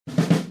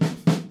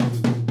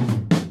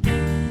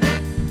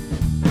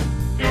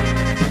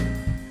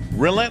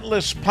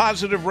Relentless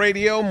Positive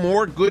Radio,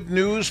 more good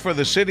news for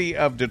the city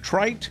of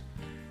Detroit.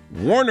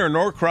 Warner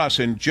Norcross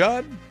and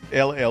Judd,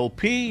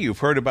 LLP. You've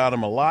heard about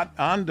them a lot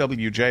on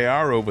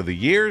WJR over the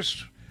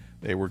years.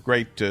 They were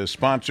great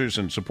sponsors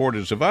and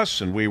supporters of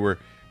us, and we were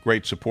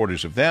great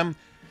supporters of them.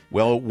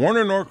 Well,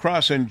 Warner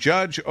Norcross and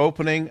Judd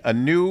opening a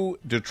new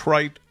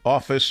Detroit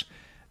office.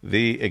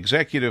 The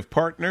executive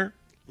partner,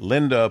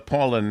 Linda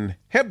Paulin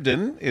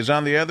Hebden, is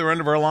on the other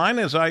end of our line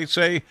as I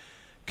say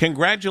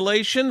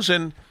congratulations.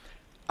 And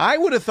I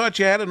would have thought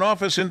you had an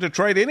office in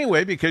Detroit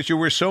anyway because you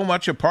were so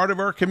much a part of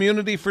our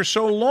community for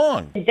so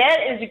long. That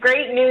is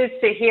great news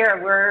to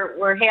hear.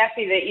 We're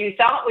happy that you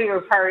thought we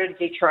were part of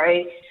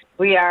Detroit.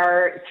 We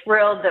are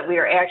thrilled that we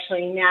are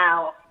actually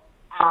now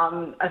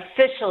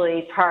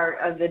officially part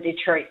of the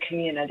Detroit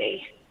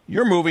community.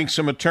 You're moving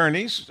some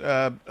attorneys,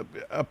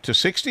 up to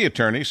 60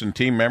 attorneys and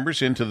team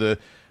members into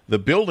the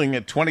building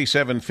at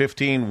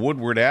 2715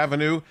 Woodward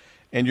Avenue.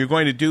 And you're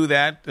going to do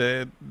that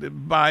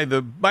by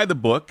the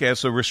book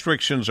as the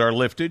restrictions are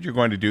lifted. You're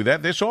going to do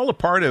that. This is all a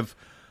part of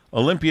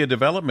Olympia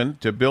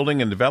Development,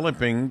 building and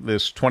developing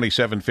this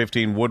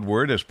 2715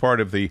 Woodward as part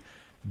of the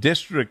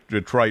District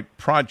Detroit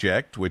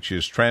project, which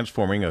is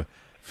transforming a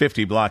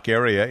 50-block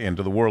area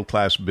into the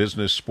world-class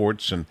business,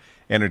 sports, and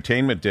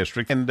entertainment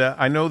district. And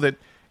I know that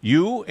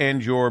you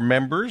and your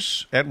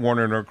members at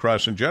Warner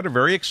Norcross and Judd are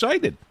very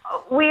excited.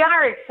 We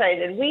are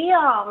excited.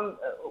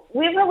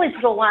 We really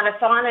put a lot of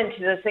thought into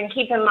this, and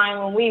keep in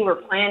mind when we were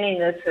planning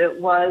this, it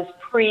was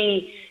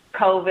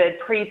pre-COVID,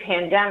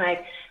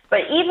 pre-pandemic.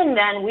 But even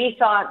then, we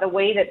thought the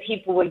way that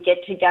people would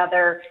get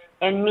together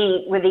and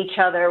meet with each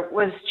other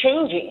was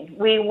changing.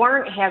 We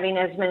weren't having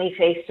as many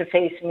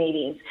face-to-face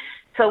meetings.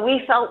 So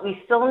we felt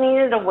we still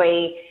needed a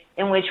way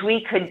in which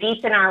we could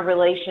deepen our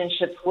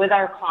relationships with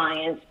our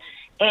clients.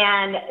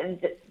 And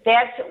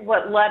that's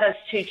what led us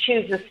to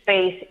choose a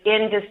space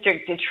in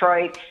District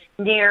Detroit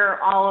near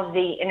all of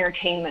the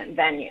entertainment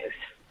venues.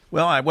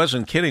 Well, I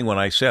wasn't kidding when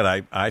I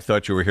said I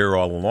thought you were here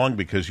all along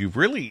because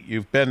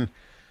you've been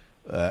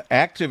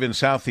active in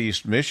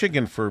Southeast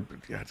Michigan for,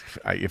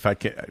 if I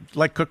can,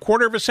 like a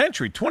quarter of a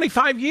century,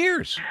 25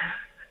 years.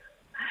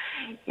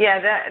 Yeah,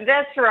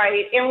 that's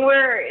right. And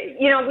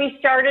we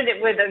started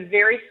it with a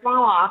very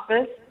small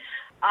office.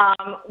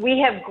 We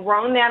have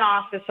grown that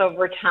office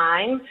over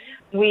time.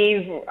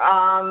 We've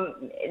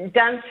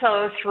done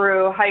so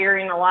through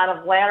hiring a lot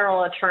of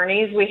lateral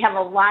attorneys. We have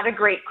a lot of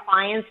great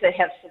clients that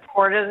have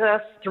supported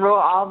us through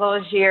all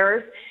those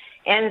years.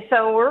 And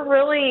so we're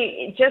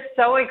really just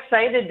so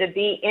excited to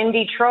be in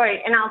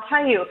Detroit. And I'll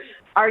tell you,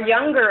 our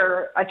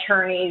younger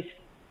attorneys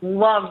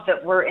love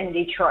that we're in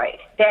Detroit.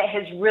 That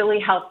has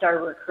really helped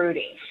our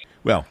recruiting.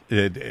 Well,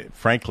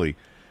 frankly,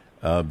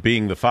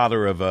 being the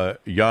father of a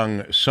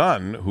young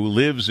son who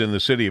lives in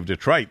the city of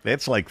Detroit,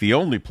 that's like the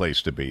only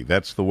place to be.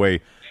 That's the way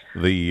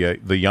the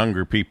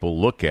younger people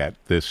look at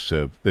this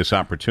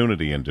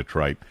opportunity in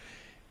Detroit.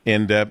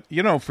 And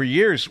for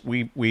years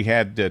we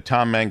had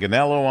Tom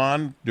Manganello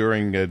on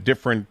during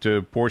different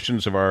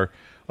portions of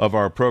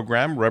our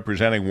program,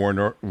 representing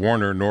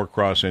Warner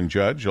Norcross and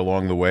Judd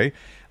along the way.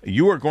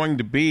 You are going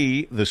to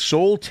be the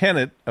sole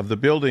tenant of the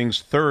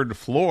building's third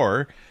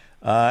floor.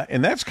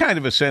 And that's kind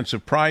of a sense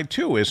of pride,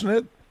 too, isn't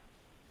it?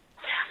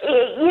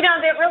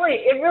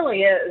 It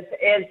really is.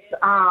 It's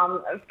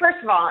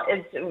first of all,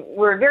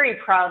 we're very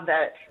proud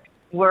that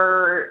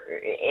we're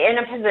in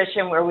a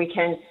position where we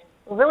can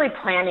really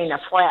planting a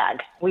flag.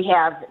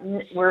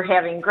 We're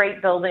having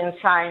great building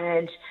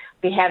signage.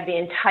 We have the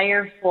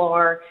entire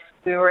floor.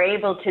 We were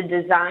able to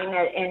design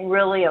it in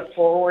really a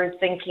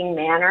forward-thinking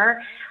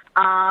manner.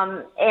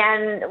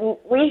 And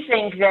we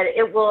think that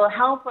it will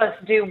help us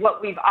do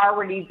what we've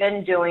already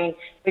been doing,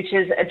 which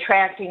is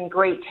attracting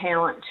great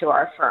talent to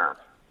our firm.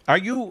 Are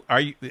you,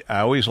 I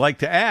always like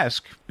to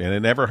ask, and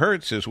it never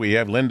hurts, as we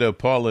have Linda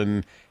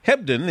Paulin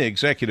Hebden, the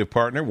executive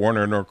partner,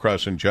 Warner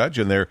Norcross and Judd,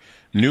 in their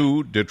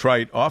new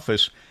Detroit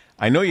office.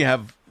 I know you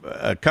have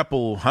a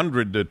couple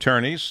hundred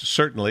attorneys,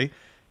 certainly.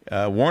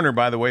 Warner,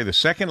 by the way, the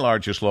second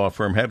largest law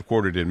firm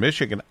headquartered in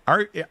Michigan.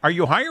 Are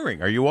you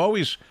hiring? Are you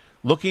always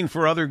looking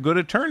for other good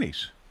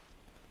attorneys?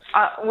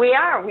 We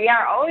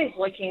are always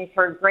looking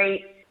for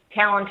great,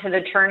 talented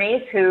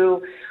attorneys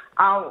who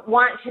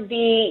want to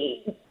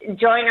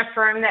join a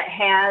firm that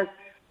has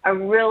a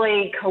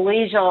really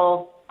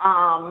collegial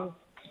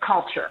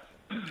culture.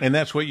 And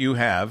that's what you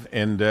have,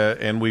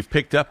 and we've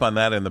picked up on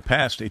that in the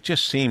past. It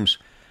just seems,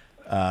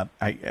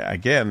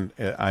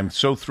 I'm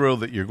so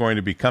thrilled that you're going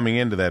to be coming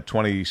into that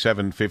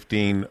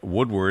 2715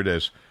 Woodward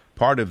as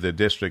part of the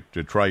District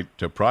Detroit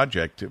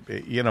project.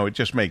 It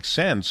just makes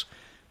sense,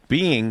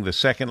 being the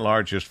second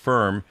largest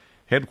firm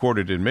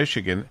headquartered in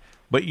Michigan.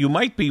 But you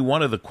might be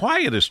one of the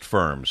quietest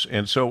firms,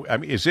 and so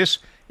is this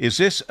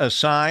a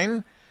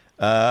sign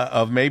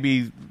of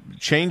maybe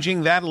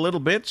changing that a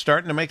little bit,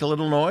 starting to make a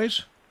little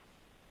noise?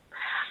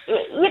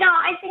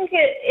 I think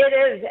it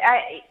is,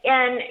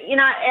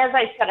 as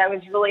I said, I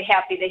was really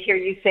happy to hear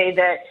you say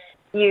that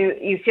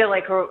you feel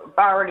like we've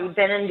already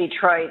been in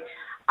Detroit.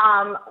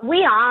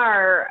 We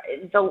are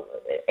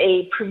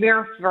a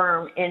premier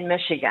firm in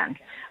Michigan.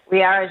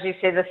 We are, as you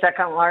say, the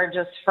second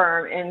largest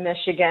firm in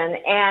Michigan.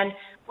 And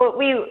what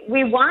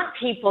we want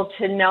people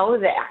to know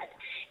that.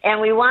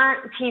 And we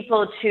want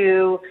people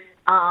to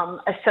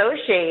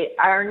associate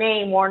our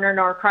name, Warner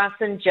Norcross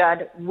and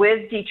Judd,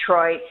 with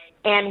Detroit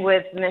and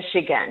with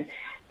Michigan.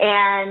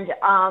 And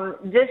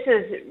this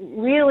is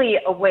really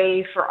a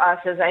way for us,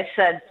 as I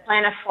said,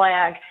 plant a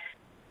flag,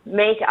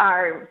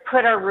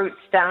 put our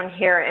roots down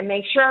here, and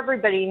make sure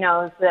everybody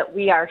knows that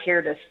we are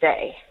here to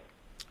stay.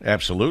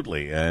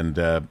 Absolutely, and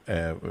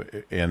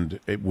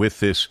with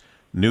this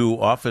new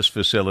office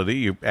facility,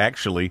 you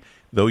actually,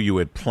 though you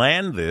had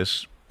planned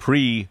this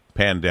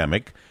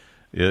pre-pandemic,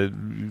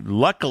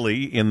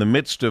 luckily, in the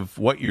midst of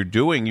what you're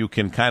doing, you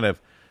can kind of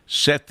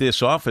set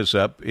this office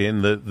up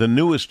in the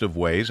newest of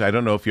ways. I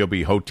don't know if you'll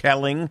be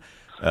hoteling,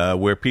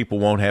 where people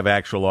won't have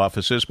actual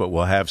offices but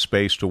will have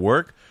space to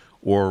work,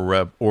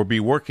 or be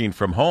working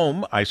from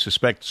home. I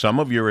suspect some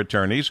of your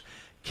attorneys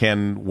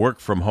can work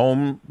from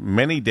home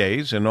many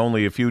days and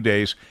only a few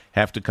days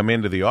have to come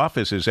into the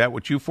office. Is that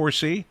what you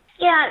foresee?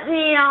 Yeah,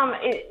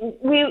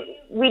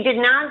 we did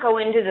not go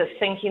into this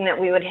thinking that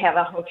we would have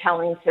a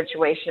hoteling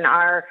situation.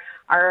 Our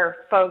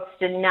folks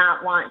did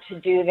not want to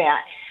do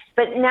that.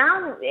 But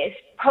now it's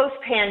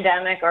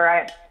post-pandemic,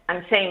 or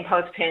I'm saying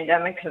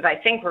post-pandemic because I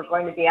think we're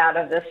going to be out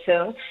of this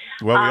soon.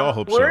 Well, we all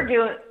hope so.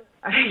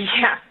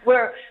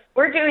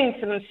 We're doing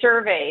some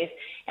surveys,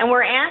 and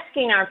we're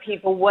asking our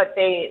people what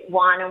they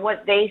want and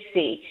what they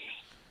see.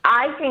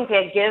 I think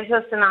that gives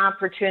us an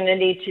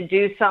opportunity to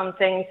do some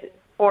things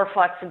for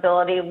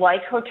flexibility,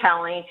 like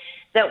hoteling,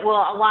 that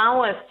will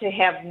allow us to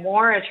have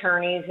more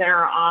attorneys in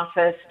our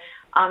office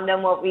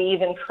than what we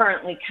even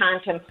currently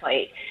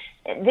contemplate.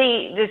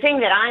 The thing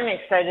that I'm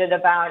excited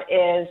about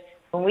is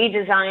when we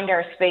designed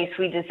our space,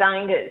 we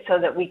designed it so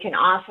that we can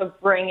also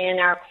bring in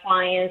our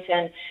clients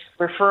and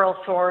referral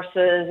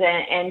sources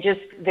and just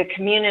the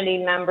community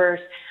members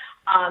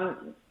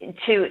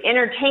to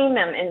entertain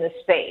them in the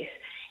space.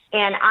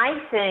 And I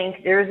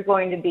think there's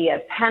going to be a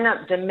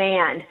pent-up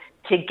demand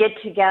to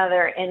get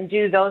together and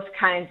do those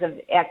kinds of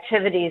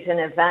activities and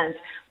events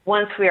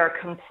once we are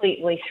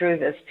completely through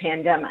this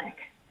pandemic.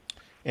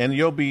 And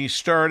you'll be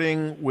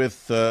starting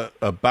with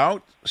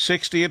about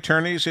 60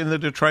 attorneys in the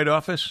Detroit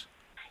office?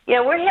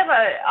 Yeah, we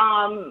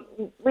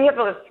have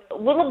a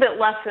little bit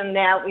less than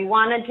that. We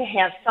wanted to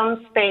have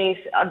some space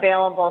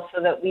available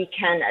so that we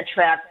can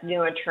attract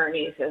new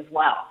attorneys as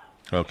well.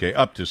 Okay,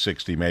 up to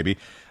 60 maybe.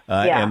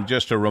 Yeah. And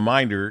just a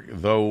reminder,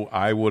 though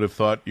I would have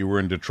thought you were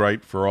in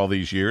Detroit for all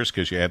these years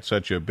because you had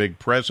such a big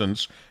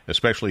presence,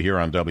 especially here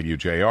on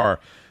WJR,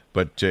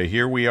 but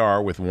here we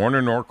are with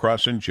Warner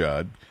Norcross and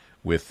Judd,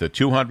 with the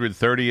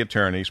 230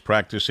 attorneys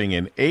practicing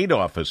in 8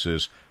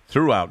 offices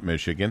throughout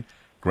Michigan: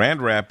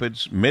 Grand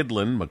Rapids,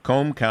 Midland,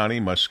 Macomb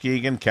County,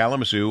 Muskegon,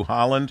 Kalamazoo,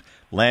 Holland,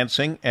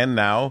 Lansing, and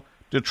now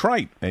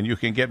Detroit. And you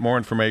can get more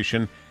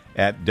information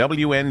at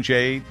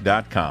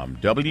WNJ.com.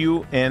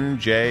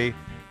 WNJ.com.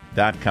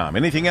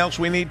 Anything else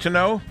we need to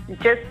know?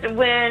 Just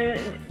when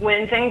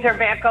things are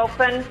back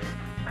open,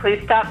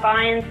 please stop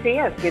by and see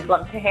us. We'd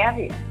love to have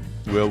you.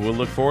 We'll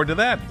look forward to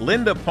that.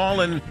 Linda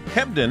Paulin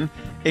Hebden,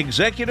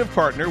 Executive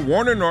Partner,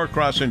 Warner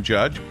Norcross and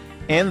Judd,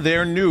 and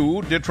their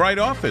new Detroit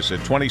office at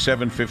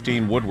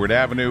 2715 Woodward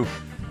Avenue,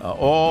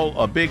 all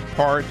a big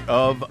part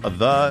of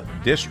the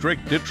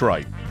District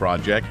Detroit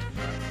project.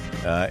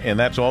 And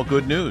that's all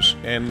good news.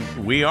 And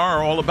we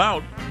are all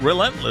about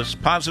relentless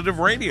positive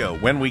radio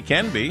when we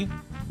can be,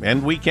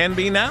 and we can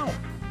be now.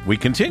 We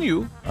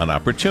continue on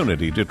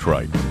Opportunity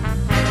Detroit.